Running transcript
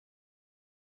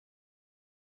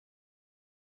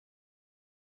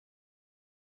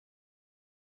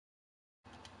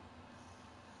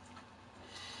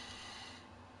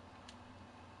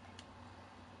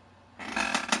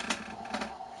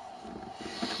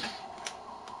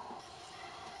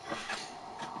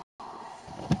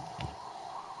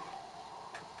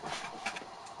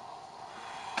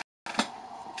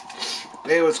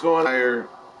Hey, what's going on?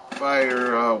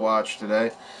 Firewatch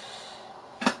today.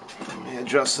 Let me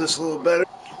adjust this a little better.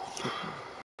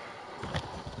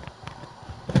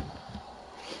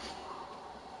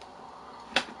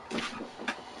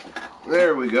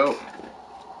 There we go.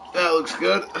 That looks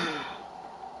good.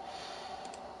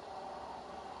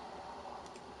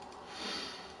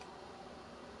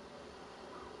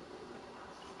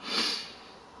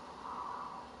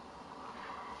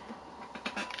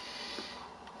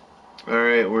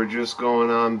 Alright, we're just going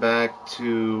on back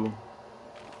to...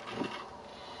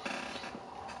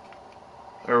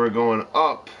 we're going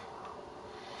up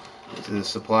to the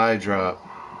supply drop.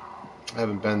 I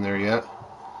haven't been there yet.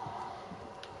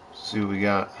 Let's see what we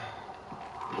got.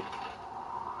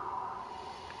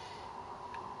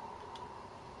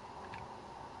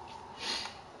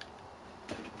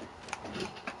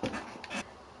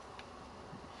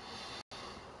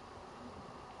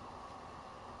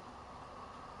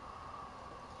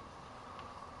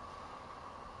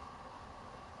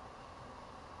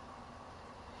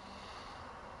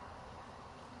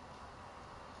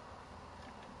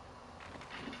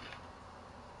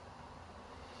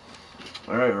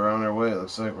 Alright, we're on our way. It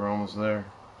looks like we're almost there.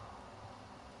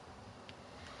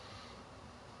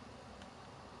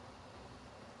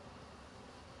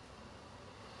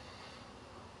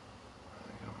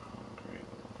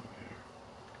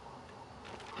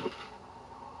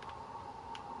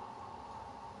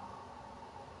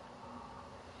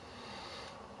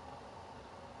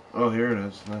 Oh, here it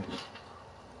is. Nice.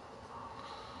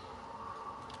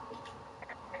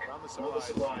 Found the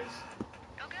supplies.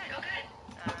 Oh, good.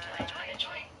 Enjoy.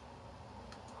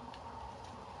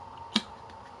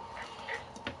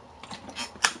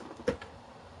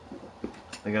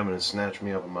 I think I'm going to snatch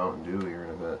me up a Mountain Dew here in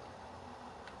a bit.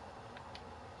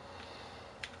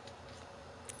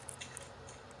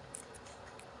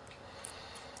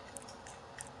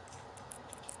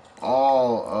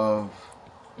 All of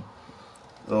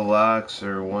the locks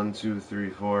are 1, 2, 3,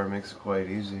 4. It makes it quite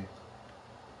easy.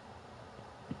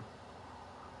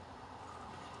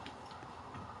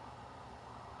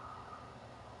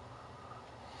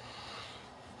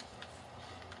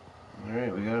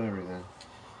 Alright, we got everything.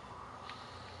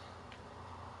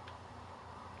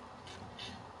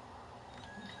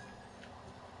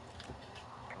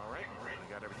 Alright,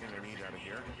 I got everything I need out of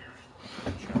here.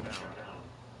 Shut down.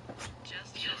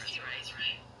 Just yours,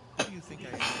 right? What do you think I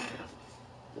am?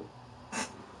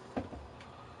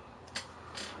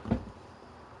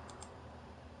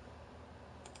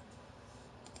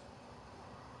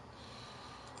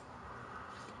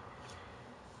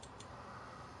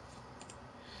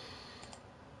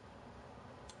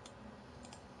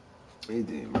 Hey,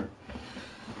 Damer.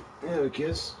 You have a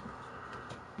kiss?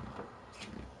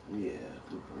 Yeah,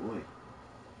 good boy.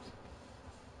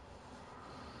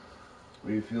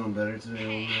 Are you feeling better today,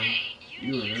 old man?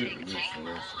 You were hurting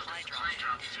yesterday.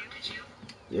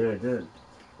 Yeah, I did.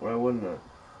 Why wouldn't I?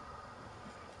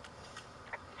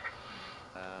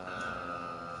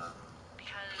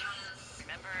 Because,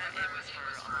 remember, it was for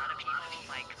a lot of people,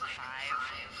 like 5.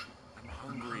 I'm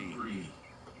hungry.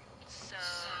 So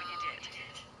you did.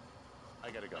 I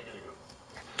gotta go.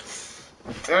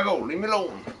 There I go, leave me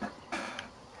alone.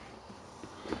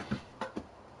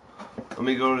 Let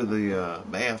me go to the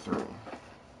bathroom.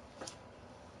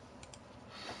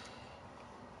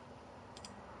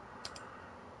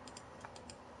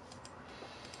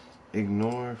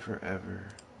 Ignore forever.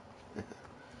 You've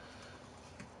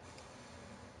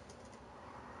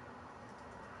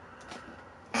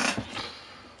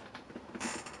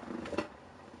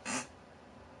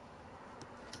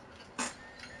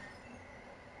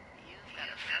got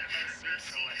a front row seat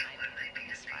for what might be the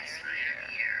biggest fire of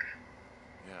the year.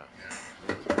 Yeah.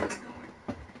 Where's it going?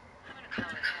 I'm gonna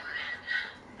call it in.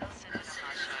 They'll send in a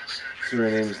hot shot crew So her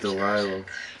name is Delilah. Okay.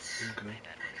 I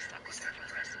bet we'll be stuck with her for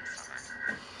the rest of the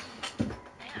summer.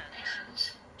 And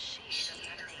she doesn't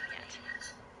have a name yet.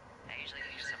 I usually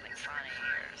think of something funny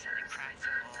or something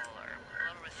practical or a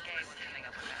little risque when coming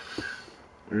up with them.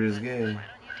 Risque. Why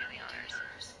don't you do the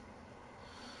honors?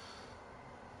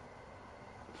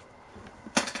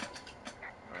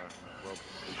 Well,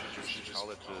 we should just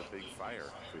call it the Big Fire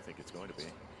if we think it's going to be.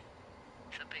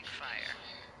 The big fire.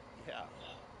 Yeah.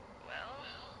 Well,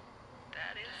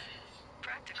 that is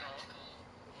practical.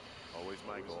 Always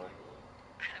my goal.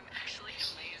 I'm actually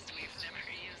amazed we've never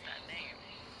used that name.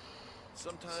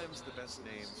 Sometimes the best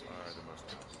names are the most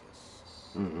obvious.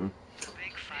 Mm-hmm.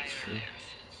 Big fire it is.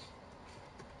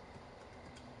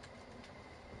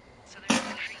 So there's a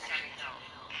creek down the hill,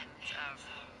 and,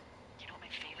 you know what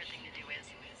my favorite thing to do is?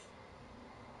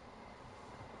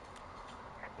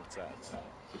 What's that?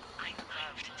 I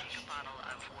love to take a bottle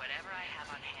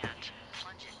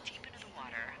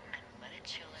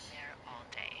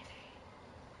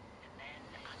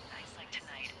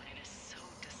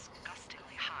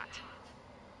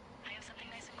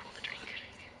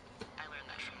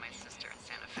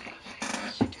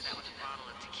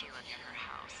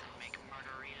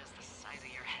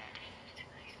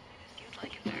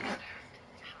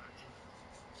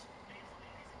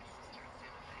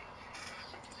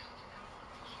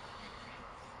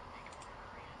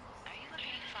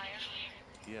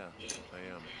Yeah, I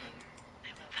am. I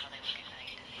love how they look at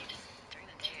night. During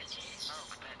the day it's just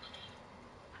smoke, but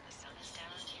when the sun is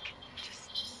down, you can just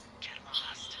get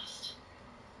lost.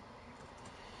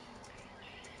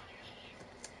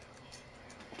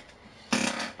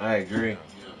 I agree. I'm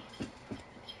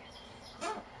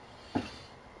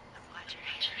glad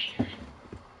you're here.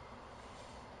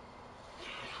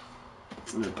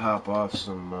 I'm gonna pop off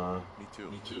some. Me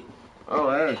too. Oh,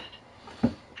 hey. I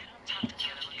don't talk to the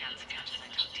other lookouts as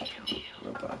much as I talk to you.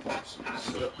 I'm gonna pop off some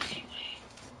chips. I know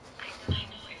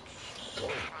it's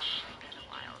probably been a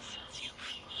while since you've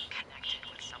connected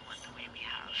with someone the way we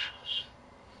have.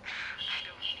 I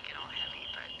don't mean to get all heavy,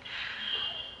 but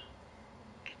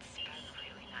it's been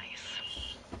really nice.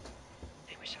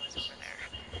 I wish I was over there.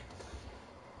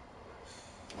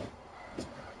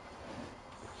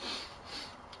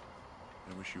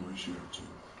 I wish you were too.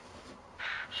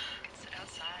 We could sit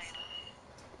outside.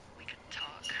 We could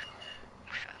talk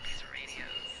without these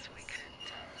radios. We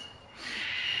could,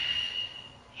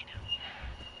 you know.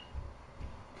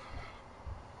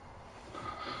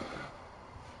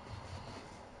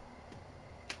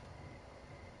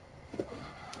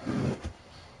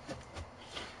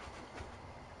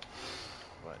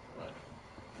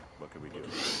 What could we do? Let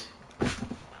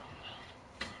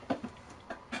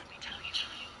me tell you.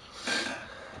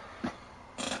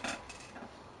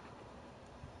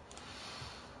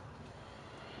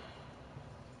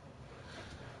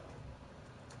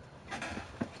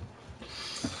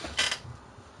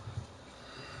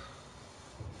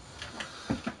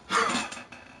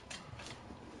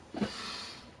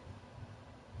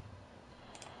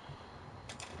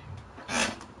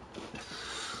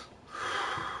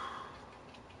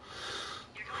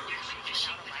 You're going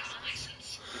fishing without a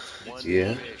license? It's one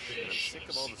Yeah. fish, and I'm sick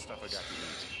of all the stuff I got to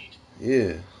eat.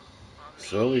 Yeah. Well,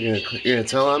 So maybe you're gonna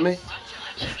tell on me? much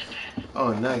of it.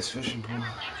 Oh, nice fishing That pole.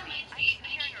 reminds me, I keep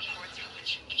hearing reports from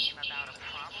Fishing Game about a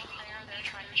problem they're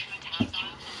trying to keep tabs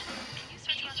on. Can you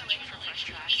search around the lake for fresh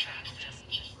tracks and just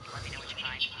let me know what you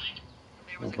find?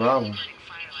 There No was a guy problem. reporting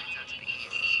fire lines out to the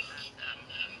east, and,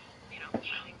 I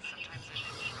think sometimes it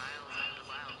riles up the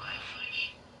wildlife.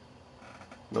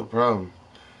 No problem.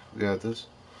 We got this.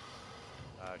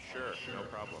 Sure, no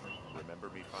problem. Remember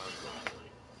me fondly.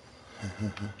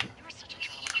 You were such a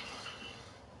drama queen.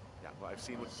 Yeah, well, I've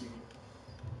seen what